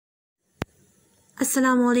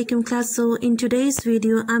Assalamualaikum class. So in today's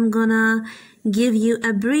video I'm gonna give you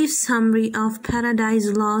a brief summary of Paradise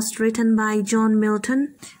Lost written by John Milton.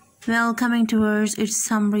 Well, coming towards its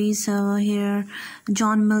summary, so here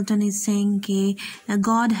John Milton is saying कि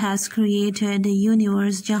God has created a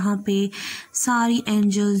universe जहाँ पे सारी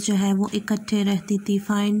angels जो है वो इकट्ठे रहती थी.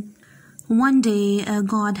 Fine. One day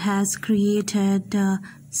God has created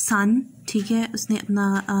sun. ठीक है, उसने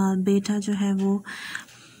अपना बेटा जो है वो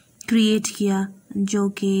क्रिएट किया जो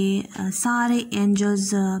कि सारे एंजल्स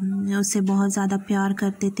उससे बहुत ज़्यादा प्यार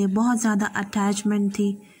करते थे, बहुत ज़्यादा अटैचमेंट थी.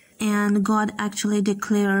 And God actually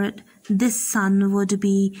declared this sun would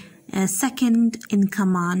be second in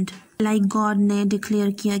command. Like God ने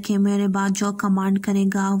डिक्लेयर किया कि मेरे बाद जो कमांड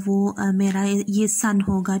करेगा वो मेरा ये सन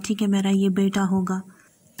होगा, ठीक है, मेरा ये बेटा होगा.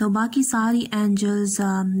 तो बाकी सारी angels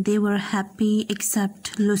they were happy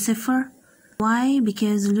accept Lucifer. Y?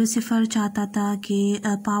 Because Lucifer चाहता था कि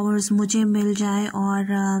पावर्स मुझे मिल जाए और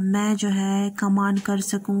मैं जो है कमांड कर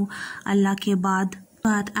सकूं अल्लाह के बाद.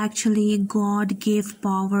 But actually God give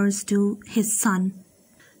powers to his son.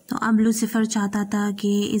 तो अब लूसीफर चाहता था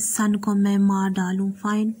कि इस सन को मैं मार डालूं.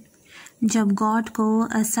 फाइन. जब गॉड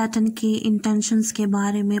को सैटन की इंटेंशंस के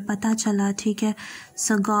बारे में पता चला, ठीक है,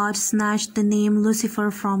 सो God snatched the name Lucifer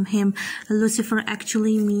from him. Lucifer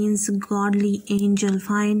actually means godly angel.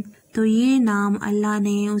 Fine. तो ये नाम अल्लाह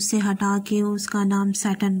ने उससे हटा के उसका नाम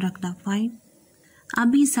सैटन रखा. फाइन.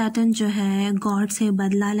 अभी सैटन जो है गॉड से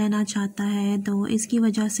बदला लेना चाहता है, तो इसकी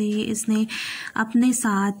वजह से इसने अपने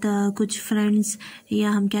साथ कुछ फ्रेंड्स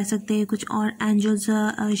या हम कह सकते हैं कुछ और एंजल्स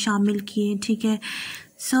शामिल किए. ठीक है,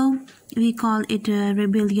 so we call it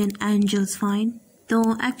rebellion angels. Fine. तो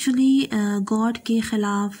एक्चुअली गॉड के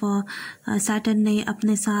ख़िलाफ़ सैटन ने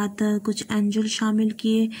अपने साथ कुछ एंजल शामिल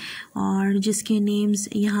किए और जिसके नेम्स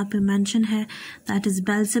यहाँ पे मेंशन है. That is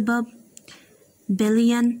बेल्ज़ेबब,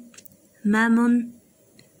 बेलियन, मैमुन,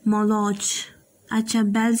 मोलोच. अच्छा,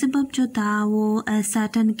 बेल्ज़ेबब जो था वो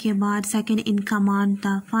सैटन के बाद सेकंड इन कमांड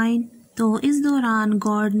था. फाइन. तो इस दौरान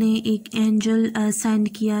गॉड ने एक एंजल सेंड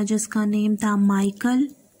किया जिसका नेम था Michael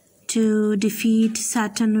to defeat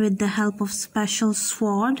Saturn with the help of special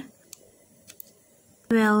sword.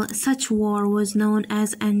 Well, such war was known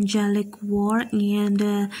as angelic war and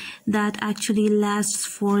that actually lasts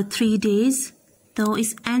for 3 days. तो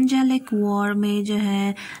इस angelic war में जो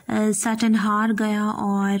है Saturn हार गया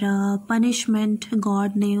और punishment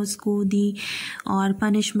God ने उसको दी और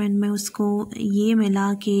punishment में उसको ये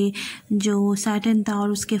मिला कि जो Saturn था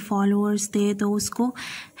और उसके followers थे तो उसको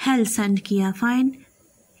hell send किया. फाइन.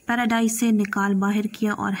 पैराडाइज से निकाल बाहर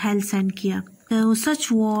किया और हेल सेंड किया. तो सच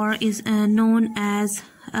वॉर इज़ नोन एज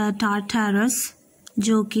टारटारस,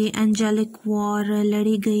 जो कि एंजेलिक वॉर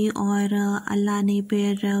लड़ी गई और अल्लाह ने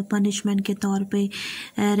फिर पनिशमेंट के तौर पे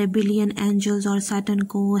रेबिलियन एंजल्स और सैटन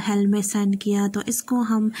को हेल में सेंड किया. तो इसको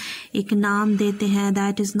हम एक नाम देते हैं,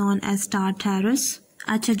 दैट इज़ नोन एज टारटारस.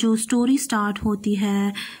 अच्छा, जो स्टोरी स्टार्ट होती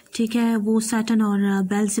है, ठीक है, वो सैटन और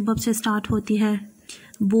बेल्ज़ेबब से स्टार्ट होती है.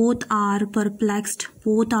 Both are perplexed,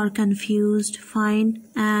 both are confused. Fine.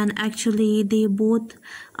 And actually they both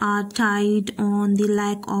are tied on the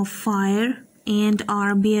lack of fire and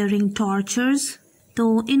are bearing tortures. तो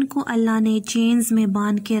इनको अल्लाह ने चेन्स में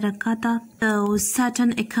बांध के रखा था. तो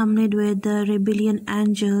Satan accompanied with the rebellion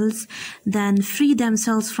angels then free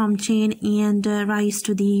themselves from chain and rise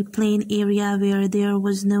to the plain area where there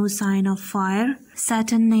was no sign of fire.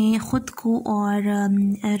 Satan ने खुद को और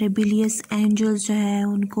रेबिलियस एंजल्स जो है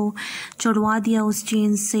उनको छुड़वा दिया उस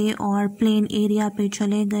चेन से और प्लेन एरिया पे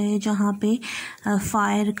चले गए जहाँ पे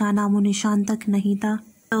फायर का नामो निशान तक नहीं था.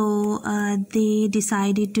 So they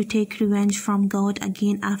decided to take revenge from God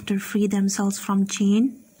again after free themselves from chain.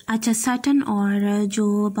 अच्छा, सैटन और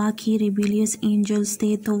जो बाकी रिबेलियस एंजल्स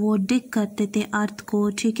थे तो वो डिग करते थे अर्थ को.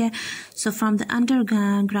 ठीक है, so from the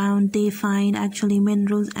underground they find actually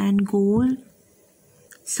minerals and gold.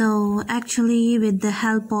 So actually with the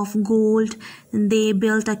help of gold they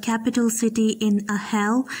built a capital city in a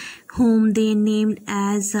hell whom they named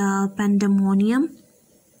as Pandemonium.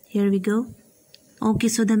 Here we go. Okay,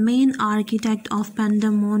 so the main architect of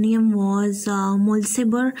Pandemonium was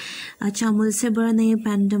Mulciber. अच्छा, Mulciber ने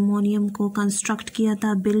Pandemonium को construct किया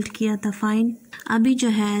था, build किया था. Fine. अभी जो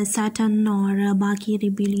है सैटन और बाकी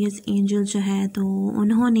रिबेलियस एंजल जो है तो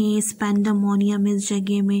उन्होंने इस Pandemonium इस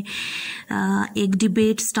जगह में एक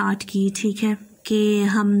डिबेट स्टार्ट की. ठीक है, कि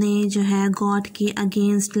हमने जो है गॉड के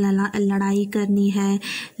अगेंस्ट लड़ाई करनी है,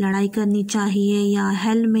 लड़ाई करनी चाहिए या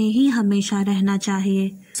हेल में ही हमेशा रहना चाहिए.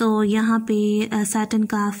 सो यहाँ पे सैटन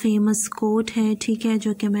का फेमस कोट है, ठीक है,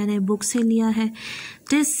 जो कि मैंने बुक से लिया है.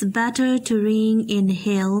 "Tis better to reign in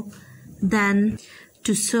hell than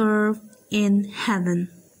to serve in heaven."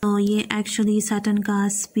 तो ये एक्चुअली सैटर्न का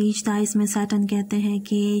स्पीच था। इसमें सैटर्न कहते हैं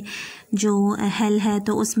कि जो हेल है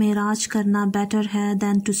तो उसमें राज करना बेटर है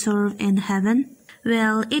then to serve in heaven.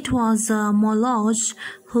 Well, it was Moloch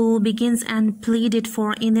who begins and pleaded for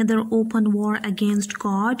another open war against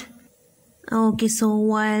God. Okay, so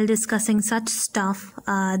while discussing such stuff,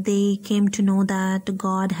 they came to know that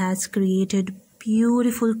God has created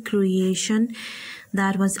beautiful creation.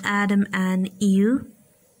 That was Adam and Eve.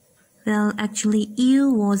 Well, actually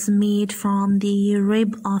Eve was made from the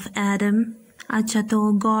rib of Adam. अच्छा, तो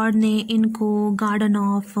God ने इनको garden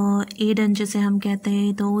of Aden जिसे हम कहते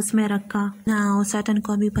हैं तो उसमें रखा। नाउ सैटर्न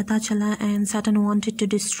को भी पता चला and Saturn wanted to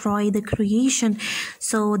destroy the creation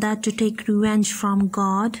so that to take revenge from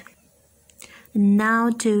God. Now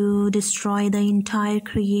to destroy the entire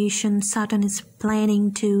creation, Satan is planning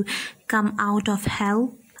to come out of hell.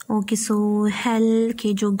 Okay, so hell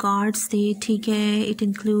के जो guards थे, ठीक है, it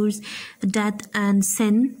includes death and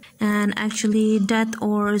sin, and actually death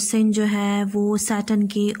और sin जो है वो Satan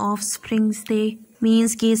के offsprings थे,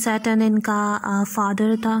 means कि Satan इनका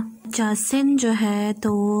father था। अच्छा, sin जो है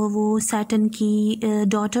तो वो Satan की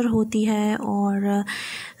daughter होती है और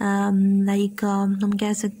like हम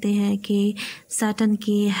कह सकते हैं कि Satan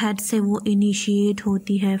के head से वो initiate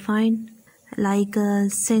होती है। fine, like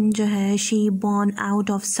sin जो है she born out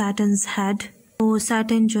of Satan's head। तो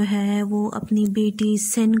Satan जो है वो अपनी बेटी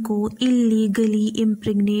sin को illegally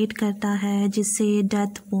impregnate करता है जिससे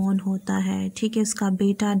death born होता है, ठीक है, उसका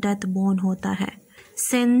बेटा death born होता है।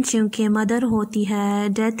 sin चूँकि मदर होती है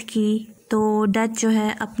डेथ की, तो डेथ जो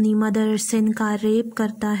है अपनी मदर sin का रेप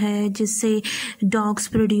करता है जिससे डॉग्स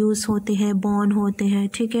प्रोड्यूस होते हैं, बॉर्न होते हैं,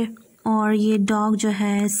 ठीक है, और ये डॉग जो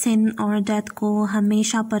है sin और डेथ को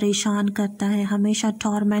हमेशा परेशान करता है, हमेशा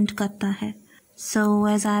टॉर्मेंट करता है। So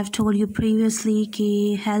as I have told you previously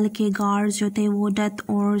कि हेल के गार्ड्स जो थे वो डेथ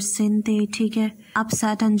और sin थे, ठीक है। अब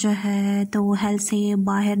सैटर्न जो है तो वो हेल से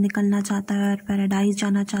बाहर निकलना चाहता है और पैराडाइज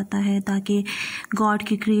जाना चाहता है ताकि गॉड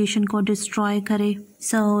की क्रिएशन को डिस्ट्रॉय करे।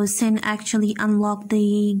 सो sin actually unlocked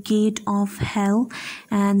the gate of hell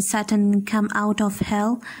and Satan come out of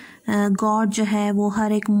hell। God जो है वो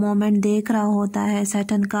हर एक मोमेंट देख रहा होता है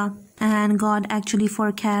सैटर्न का, and God actually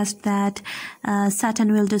forecast that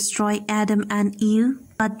Satan will destroy Adam and Eve,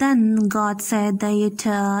 but then God said that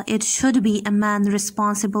it should be a man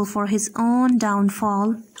responsible for his own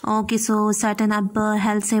downfall। Okay, so Satan अब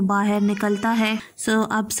hell से बाहर निकलता है। So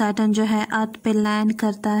अब Satan जो है अर्थ पे land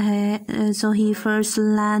करता है। So he first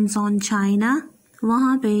lands on China।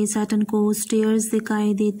 वहाँ पे सैटर्न को स्टेयर्स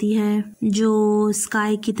दिखाई देती है जो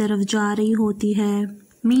स्काई की तरफ जा रही होती है,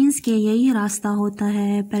 मीन्स के यही रास्ता होता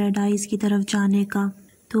है पैराडाइज की तरफ जाने का।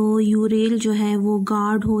 तो यूरेल जो है वो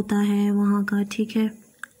गार्ड होता है वहाँ का, ठीक है।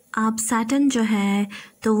 अब सैटर्न जो है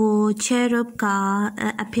तो वो चेरब का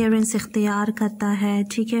अपीयरेंस इख्तियार करता है,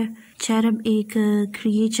 ठीक है। चेरब एक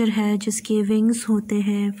क्रिएचर है जिसके विंग्स होते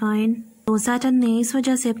हैं, फाइन। तो सैटर्न ने इस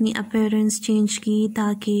वजह से अपनी अपीयरेंस चेंज की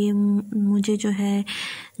ताकि मुझे जो है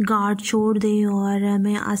गार्ड छोड़ दे और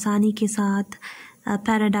मैं आसानी के साथ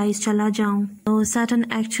पैराडाइज चला जाऊं। तो सैटर्न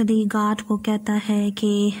एक्चुअली गार्ड को कहता है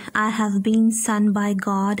कि I have been sun bye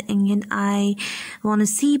God and I want to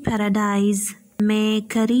C paradise. मैं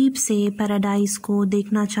करीब से पैराडाइज को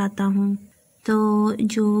देखना चाहता हूँ। तो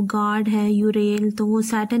जो गॉड है यूरेल तो वो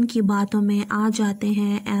सैटर्न की बातों में आ जाते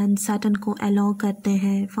हैं एंड सैटर्न को अलाउ करते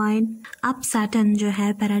हैं, फाइन। अब सैटर्न जो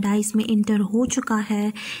है पैराडाइज में इंटर हो चुका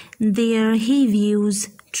है। There he views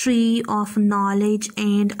tree of knowledge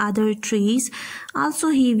and other trees.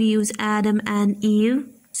 Also he views Adam and Eve,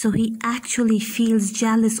 so he actually feels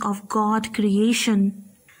jealous of God creation.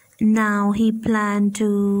 Now he planned to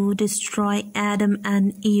destroy Adam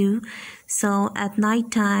and Eve. So at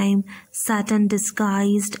night time Satan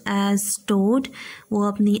disguised as toad, वो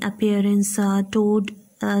अपनी appearance toad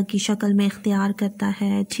की शक्ल में इख्तियार करता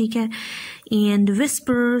है, ठीक है, and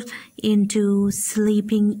whisper into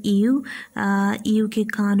sleeping Eve, Eve के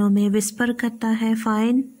कानों में whisper करता है,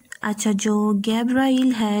 फाइन। अच्छा, जो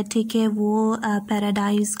गैब्राइल है, ठीक है, वो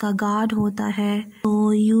पैराडाइज का गार्ड होता है।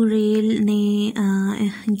 तो यूरेल ने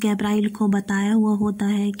गैब्राइल को बताया हुआ होता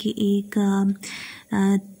है कि एक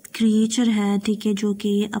क्रिएचर है, ठीक है, जो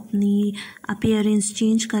कि अपनी अपीयरेंस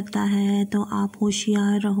चेंज करता है, तो आप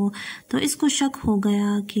होशियार रहो। तो इसको शक हो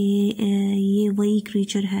गया कि ये वही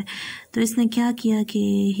क्रिएचर है। तो इसने क्या किया कि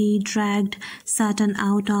ही dragged Saturn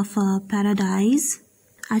out of paradise.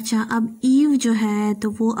 अच्छा, अब ईव जो है तो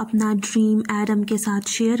वो अपना ड्रीम एडम के साथ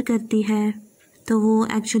शेयर करती है। तो वो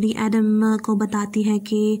एक्चुअली एडम को बताती है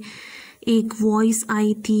कि एक वॉइस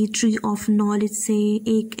आई थी ट्री ऑफ नॉलेज से,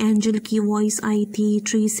 एक एंजल की वॉइस आई थी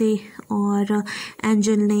ट्री से, और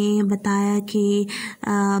एंजल ने बताया कि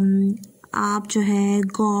आप जो है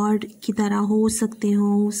गॉड की तरह हो सकते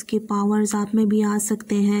हो, उसके पावर्स आप में भी आ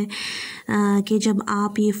सकते हैं कि जब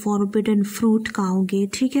आप ये फॉरबिडन फ्रूट खाओगे,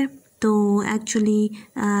 ठीक है। तो एक्चुअली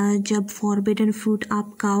जब फॉरबिडन फ्रूट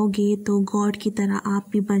आप खाओगे तो गॉड की तरह आप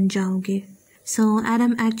भी बन जाओगे। सो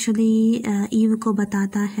एडम एक्चुअली ईव को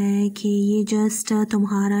बताता है कि ये जस्ट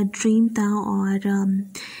तुम्हारा ड्रीम था और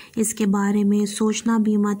इसके बारे में सोचना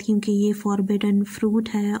भी मत, क्योंकि ये फॉरबिडन फ्रूट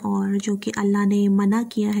है और जो कि अल्लाह ने मना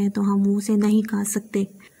किया है तो हम उसे नहीं खा सकते।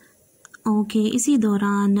 ओके इसी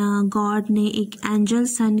दौरान गॉड ने एक एंजल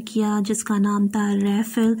सेंड किया जिसका नाम था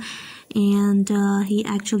रेफेल and he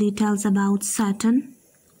actually tells about Saturn.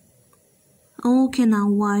 Okay, now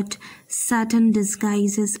what? Satan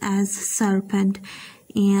disguises as serpent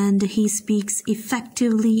and he speaks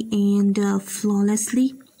effectively and flawlessly.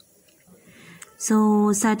 So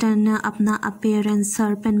Satan अपना appearance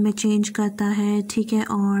serpent में change करता है, ठीक है,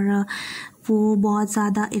 और वो बहुत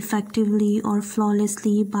ज़्यादा effectively और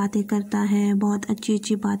flawlessly बातें करता है, बहुत अच्छी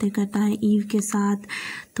अच्छी बातें करता है ईव के साथ।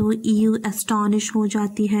 तो ईव astonish हो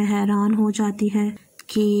जाती है, हैरान हो जाती है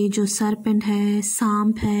कि जो सरपेंट है,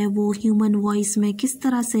 सांप है, वो ह्यूमन वॉइस में किस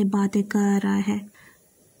तरह से बातें कर रहा है।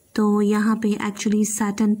 तो यहाँ पे एक्चुअली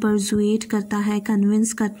सैटन परसुएट करता है,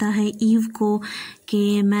 कन्विंस करता है ईव को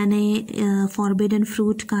कि मैंने फॉरबिडन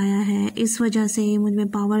फ्रूट खाया है, इस वजह से मुझ में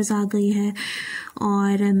पावर्स आ गई है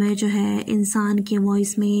और मैं जो है इंसान के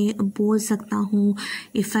वॉइस में बोल सकता हूँ,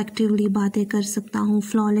 इफ़ेक्टिवली बातें कर सकता हूँ,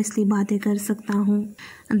 फ्लॉलेसली बातें कर सकता हूँ।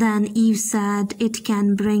 Then ewe sad it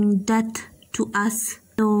can bring death to us,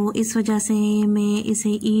 तो इस वजह से मैं इसे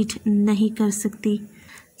ईट नहीं कर सकती।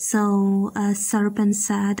 So a serpent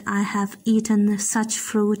said, I have eaten such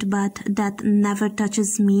fruit but death never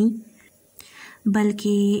touches me।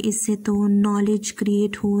 बल्कि इससे तो नॉलेज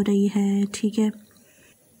क्रिएट हो रही है, ठीक है।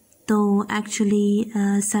 तो एक्चुअली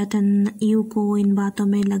सैटन ईव को इन बातों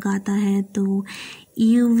में लगाता है, तो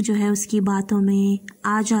ईव जो है उसकी बातों में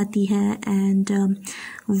आ जाती है एंड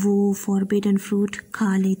वो फॉरबिडन फ्रूट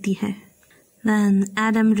खा लेती है। When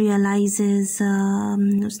Adam realizes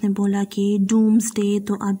उसने बोला कि doomsday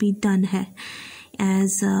तो अभी डन है,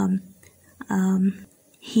 as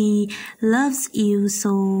he loves Eve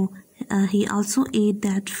so he also ate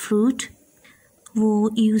that fruit। वो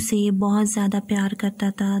ईव से बहुत ज़्यादा प्यार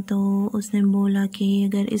करता था, तो उसने बोला कि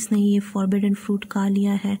अगर इसने ये फॉरबिडन फ्रूट खा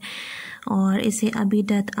लिया है और इसे अभी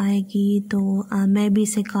डेथ आएगी तो मैं भी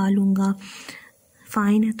इसे खा लूँगा,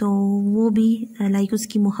 फ़ाइन। तो वो भी लाइक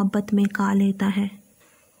उसकी मोहब्बत में खा लेता है।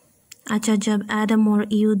 अच्छा, जब एडम और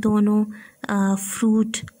ईव दोनों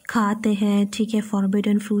फ्रूट खाते हैं, ठीक है,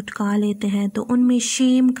 फॉरबिडन फ्रूट खा लेते हैं, तो उनमें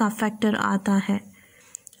शेम का फैक्टर आता है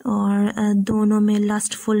और दोनों में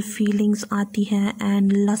लस्टफुल फीलिंग्स आती है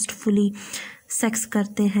एंड लस्टफुली सेक्स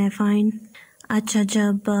करते हैं, फ़ाइन। अच्छा,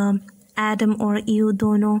 जब एडम और ईव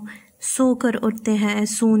दोनों सोकर उठते हैं,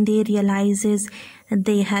 soon they realizes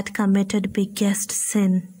they had committed biggest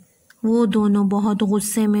sin। वो दोनों बहुत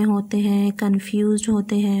गुस्से में होते हैं, कंफ्यूज्ड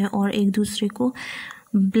होते हैं और एक दूसरे को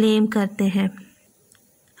ब्लेम करते हैं।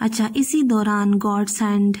 अच्छा, इसी दौरान God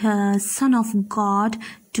send son of God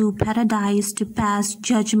to paradise to pass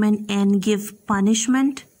judgement and give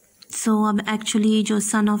punishment. सो अब एक्चुअली जो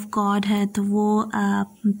सन ऑफ गॉड है तो वो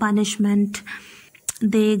पनिशमेंट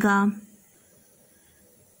देगा।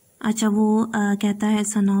 अच्छा, वो कहता है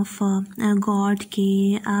सन ऑफ गॉड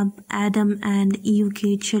के अब एडम एंड ईव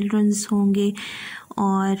के चिल्ड्रंस होंगे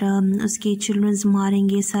और उसके चिल्ड्रंस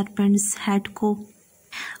मारेंगे सरपेंट्स हेड को,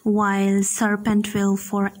 while serpent will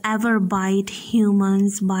forever bite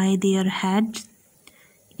humans by their head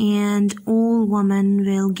and all women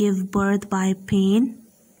will give birth by pain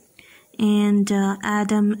and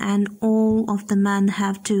Adam and all of the men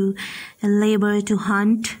have to labor to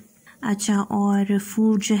hunt। अच्छा, और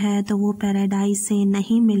food जो है तो वो paradise से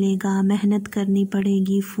नहीं मिलेगा, मेहनत करनी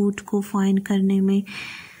पड़ेगी फूड को फाइंड करने में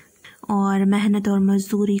और मेहनत और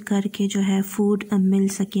मजदूरी करके जो है फूड मिल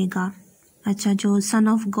सकेगा। अच्छा, जो सन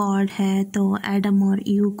ऑफ गॉड है तो एडम और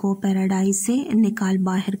ईव को पैराडाइज से निकाल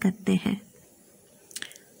बाहर करते हैं।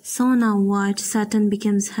 So now what? Satan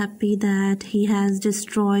becomes happy that he has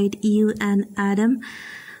destroyed Eve and Adam।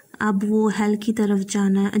 अब वो हेल की तरफ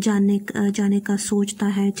जाने का सोचता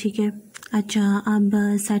है, ठीक है। अच्छा, अब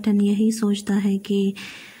सैटन यही सोचता है कि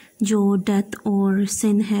जो डेथ और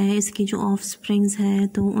सिन है, इसकी जो ऑफ स्प्रिंग्स है,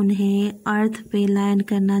 तो उन्हें अर्थ पे लैंड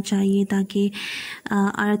करना चाहिए ताकि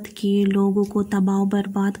अर्थ के लोगों को तबाह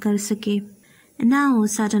बर्बाद कर सके। Now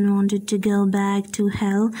Satan wanted to go back to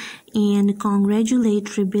hell and congratulate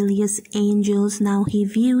rebellious angels। Now he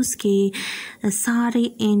views कि सारे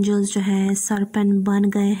angels जो है serpent बन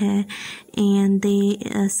गए हैं and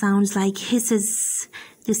they sounds like hisses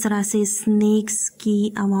जिस तरह से स्नेक्स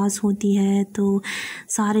की आवाज़ होती है, तो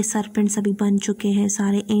सारे सरपेंट्स अभी बन चुके हैं,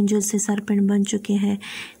 सारे एंजल से सरपेंट बन चुके हैं,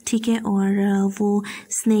 ठीक है, और वो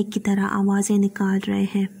स्नेक की तरह आवाज़ें निकाल रहे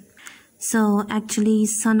हैं. So actually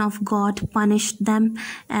Son of God punished them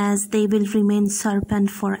as they will remain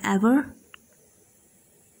serpent forever.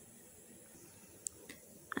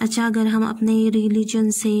 अच्छा, अगर हम अपने रिलीजन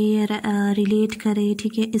से रिलेट करें,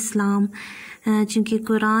 ठीक है, इस्लाम, चूँकि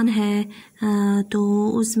कुरान है तो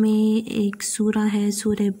उसमें एक सूरा है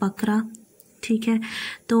सूरे बकरा, ठीक है,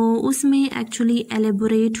 तो उसमें एक्चुअली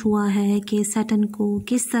एलेबोरेट हुआ है कि सैटन को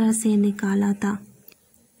किस तरह से निकाला था.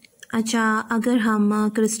 अच्छा, अगर हम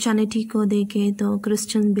क्रिश्चियनिटी को देखें तो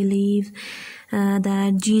क्रिश्चियन बिलीव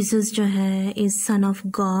दैट जीसस जो है इज़ सन ऑफ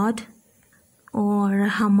गॉड, और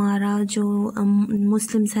हमारा जो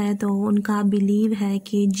मुस्लिम्स है तो उनका बिलीव है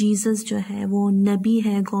कि जीसस जो है वो नबी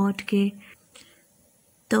है गॉड के.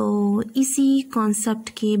 तो इसी कॉन्सेप्ट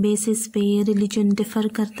के बेसिस पे रिलीजन डिफ़र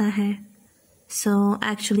करता है. So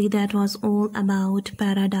actually that was all about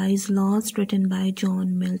paradise lost written by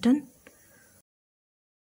John Milton.